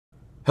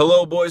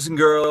Hello, boys and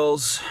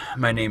girls.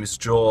 My name is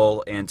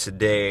Joel, and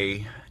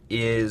today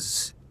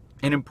is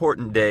an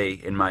important day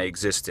in my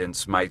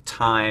existence, my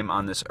time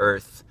on this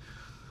earth.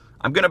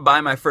 I'm going to buy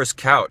my first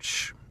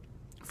couch.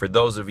 For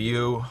those of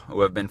you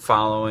who have been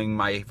following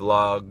my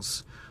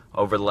vlogs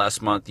over the last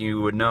month,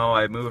 you would know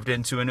I moved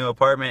into a new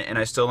apartment and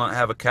I still don't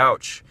have a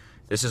couch.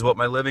 This is what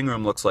my living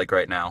room looks like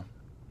right now.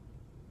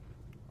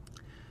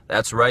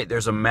 That's right,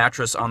 there's a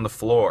mattress on the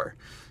floor.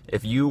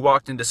 If you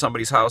walked into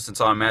somebody's house and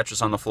saw a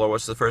mattress on the floor,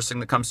 what's the first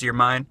thing that comes to your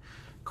mind?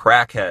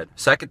 Crackhead.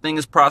 Second thing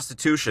is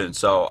prostitution.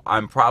 So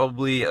I'm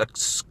probably a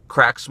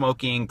crack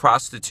smoking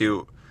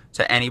prostitute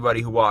to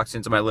anybody who walks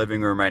into my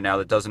living room right now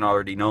that doesn't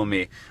already know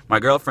me. My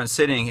girlfriend's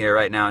sitting here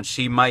right now and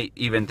she might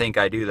even think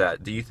I do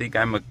that. Do you think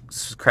I'm a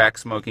crack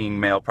smoking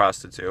male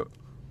prostitute?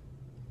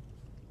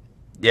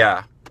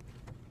 Yeah.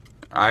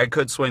 I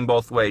could swing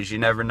both ways, you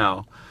never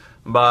know.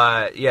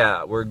 But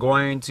yeah, we're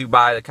going to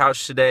buy the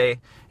couch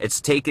today.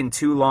 It's taken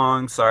too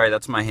long. Sorry,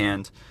 that's my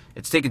hand.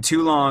 It's taken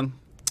too long.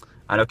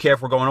 I don't care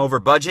if we're going over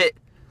budget.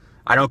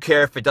 I don't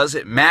care if it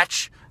doesn't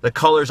match the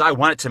colors I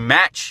want it to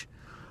match.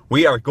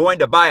 We are going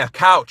to buy a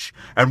couch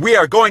and we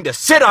are going to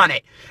sit on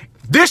it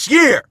this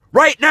year,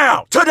 right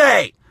now,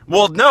 today.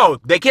 Well, no,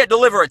 they can't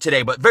deliver it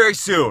today, but very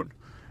soon.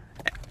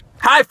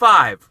 High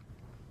five.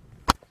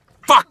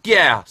 Fuck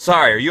yeah.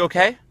 Sorry, are you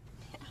okay?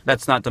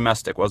 That's not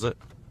domestic, was it?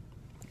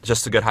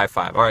 Just a good high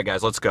five. All right,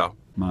 guys, let's go.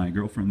 My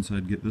girlfriend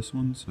said get this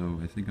one, so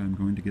I think I'm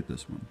going to get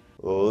this one.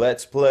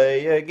 Let's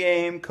play a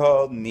game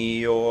called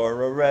Knee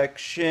or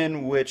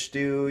Erection. Which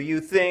do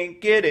you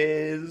think it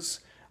is?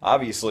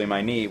 Obviously,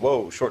 my knee.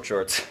 Whoa, short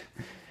shorts.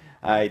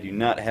 I do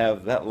not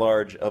have that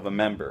large of a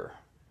member.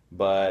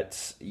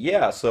 But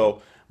yeah,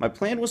 so my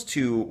plan was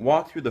to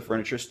walk through the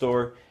furniture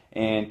store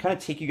and kind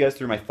of take you guys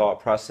through my thought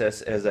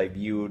process as I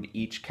viewed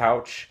each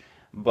couch.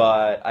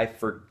 But I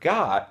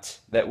forgot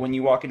that when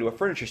you walk into a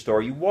furniture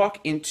store, you walk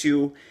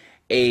into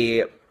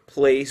a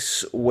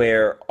place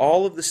where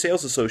all of the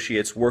sales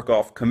associates work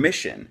off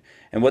commission.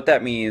 And what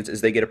that means is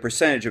they get a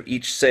percentage of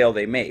each sale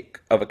they make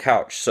of a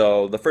couch.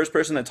 So the first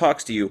person that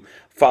talks to you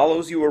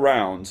follows you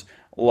around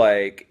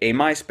like a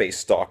MySpace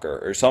stalker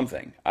or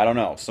something. I don't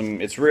know.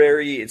 It's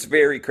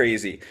very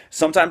crazy.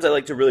 Sometimes I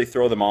like to really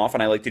throw them off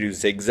and I like to do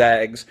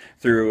zigzags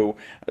through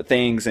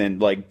things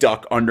and like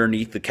duck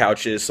underneath the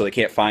couches so they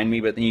can't find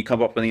me, but then you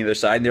come up on the other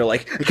side and they're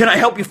like, "Can I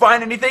help you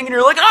find anything?" And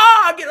you're like,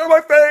 "Ah, get out of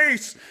my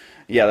face!"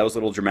 Yeah, that was a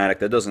little dramatic.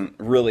 That doesn't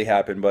really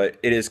happen, but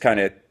it is kind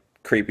of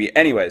creepy.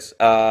 Anyways,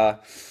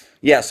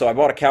 yeah, so I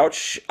bought a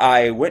couch.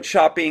 I went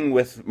shopping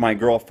with my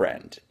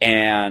girlfriend,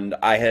 and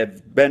I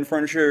have been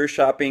furniture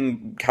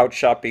shopping, couch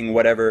shopping,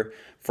 whatever,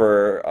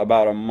 for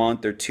about a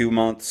month or 2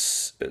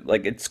 months.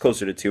 Like, it's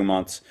closer to 2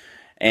 months,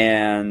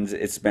 and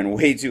it's been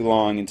way too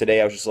long, and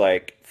today I was just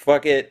like,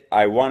 fuck it,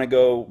 I want to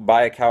go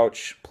buy a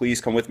couch. Please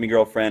come with me,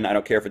 girlfriend. I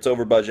don't care if it's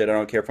over budget. I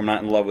don't care if I'm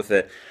not in love with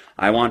it.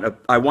 I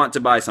want to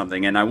buy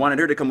something, and I wanted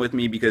her to come with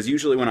me because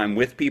usually when I'm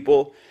with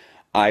people,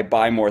 I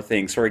buy more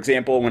things. For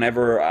example,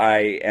 whenever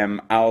I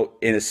am out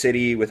in a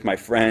city with my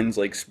friends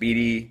like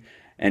Speedy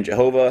and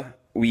Jehovah,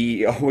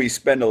 we always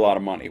spend a lot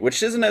of money,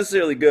 which isn't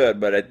necessarily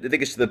good, but I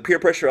think it's the peer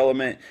pressure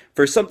element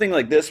for something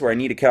like this where I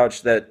need a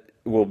couch that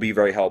will be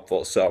very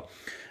helpful. So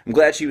I'm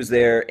glad she was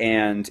there,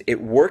 and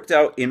it worked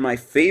out in my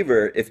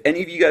favor. If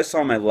any of you guys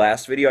saw my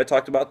last video I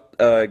talked about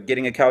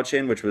getting a couch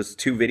in, which was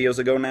 2 videos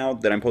ago now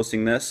that I'm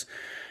posting this,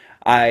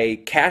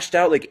 I cashed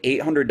out like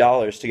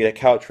 $800 to get a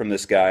couch from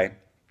this guy.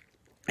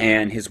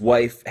 And his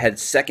wife had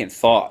second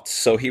thoughts,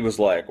 so he was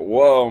like,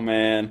 "Whoa,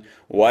 man,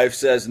 wife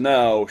says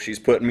no, she's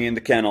putting me in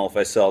the kennel if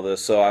I sell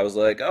this." So I was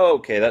like, "Oh,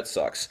 okay, that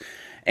sucks."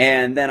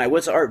 And then I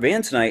went to Art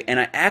Van tonight, and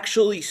I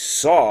actually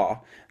saw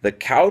the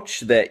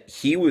couch that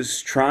he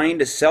was trying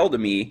to sell to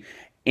me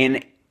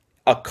in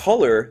a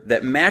color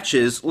that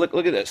matches. Look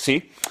at this.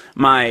 See,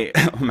 my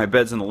my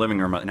bed's in the living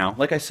room right now.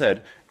 Like I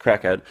said,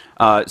 crackhead.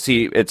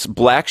 See, it's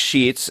black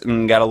sheets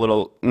and got a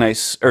little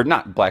nice, or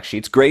not black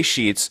sheets, gray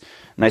sheets.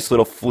 Nice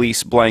little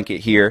fleece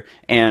blanket here,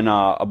 and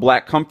a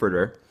black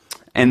comforter.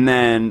 And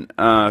then,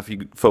 if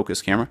you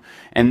focus camera,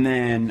 and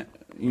then,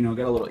 you know,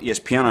 got a little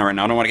ESPN on right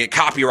now. I don't want to get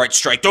copyright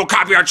strike. Don't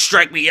copyright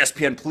strike me,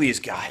 ESPN, please,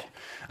 God.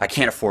 I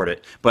can't afford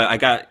it. But I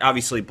got,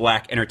 obviously,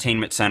 black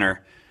entertainment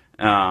center,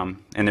 and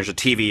there's a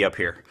TV up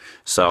here.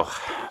 So,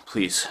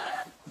 please,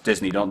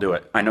 Disney, don't do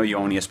it. I know you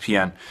own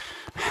ESPN.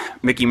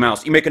 Mickey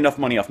Mouse. You make enough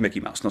money off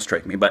Mickey Mouse. Don't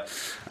strike me. But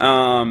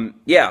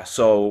yeah,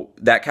 so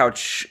that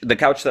couch, the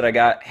couch that I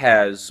got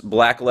has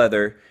black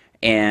leather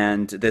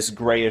and this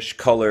grayish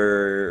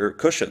color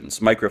cushions,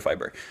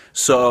 microfiber.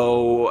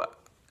 So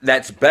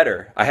that's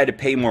better. I had to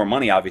pay more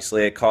money,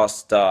 obviously. It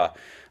cost, it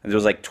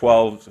was like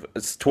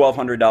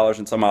 $1,200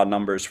 and some odd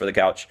numbers for the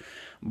couch.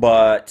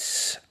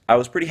 But I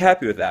was pretty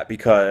happy with that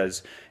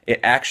because it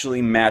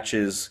actually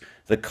matches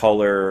the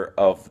color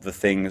of the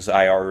things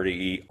I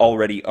already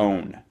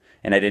own.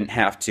 And I didn't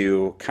have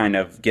to kind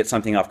of get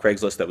something off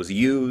Craigslist that was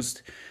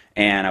used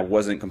and I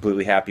wasn't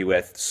completely happy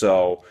with.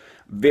 So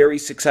very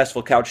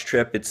successful couch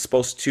trip. It's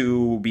supposed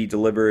to be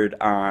delivered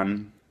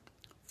on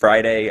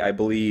Friday, I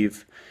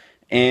believe,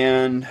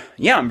 And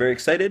yeah, I'm very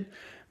excited.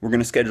 We're going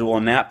to schedule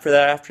a nap for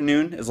that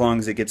afternoon as long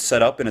as it gets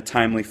set up in a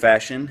timely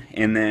fashion,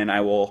 and then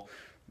I will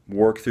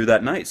work through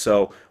that night.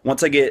 So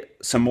once I get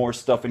some more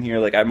stuff in here,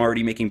 like I'm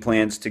already making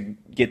plans to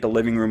get the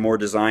living room more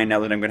designed now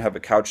that I'm going to have a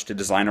couch to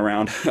design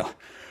around.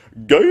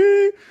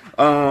 Gay!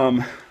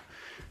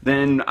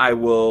 Then I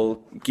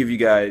will give you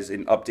guys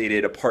an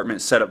updated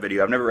apartment setup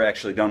video. I've never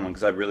actually done one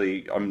because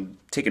I'm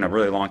taking a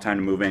really long time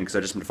to move in because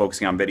I've just been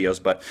focusing on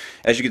videos. But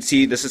as you can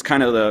see, this is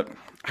kind of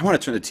I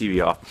want to turn the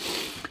TV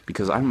off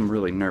because I'm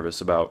really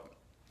nervous about,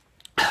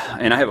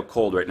 and I have a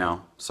cold right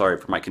now. Sorry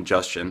for my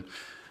congestion.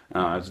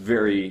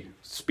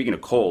 Speaking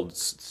of cold,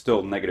 it's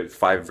still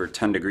 -5 or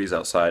 10 degrees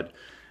outside.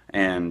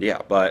 And yeah,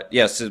 but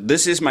yes, so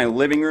this is my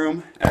living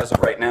room as of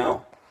right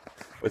now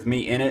with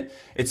me in it.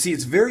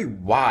 It's very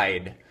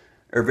wide,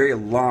 or very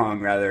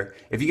long rather.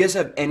 If you guys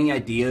have any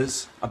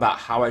ideas about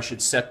how I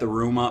should set the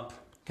room up,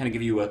 kind of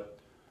give you a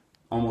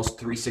almost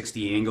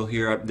 360 angle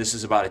here. This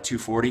is about a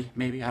 240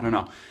 maybe, I don't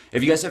know.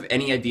 If you guys have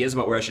any ideas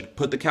about where I should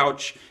put the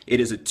couch, it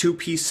is a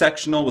 2-piece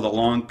sectional with a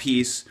long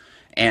piece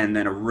and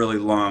then a really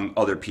long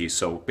other piece.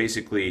 So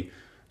basically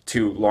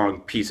 2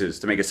 long pieces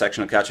to make a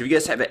sectional couch. If you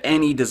guys have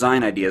any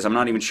design ideas, I'm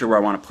not even sure where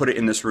I want to put it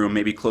in this room,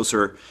 maybe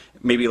closer,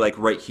 maybe like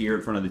right here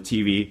in front of the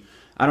TV.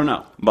 I don't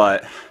know,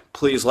 but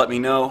please let me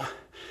know.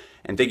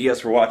 And thank you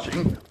guys for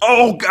watching.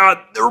 Oh God,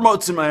 the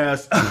remote's in my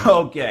ass.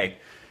 Okay.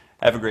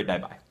 Have a great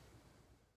night. Bye.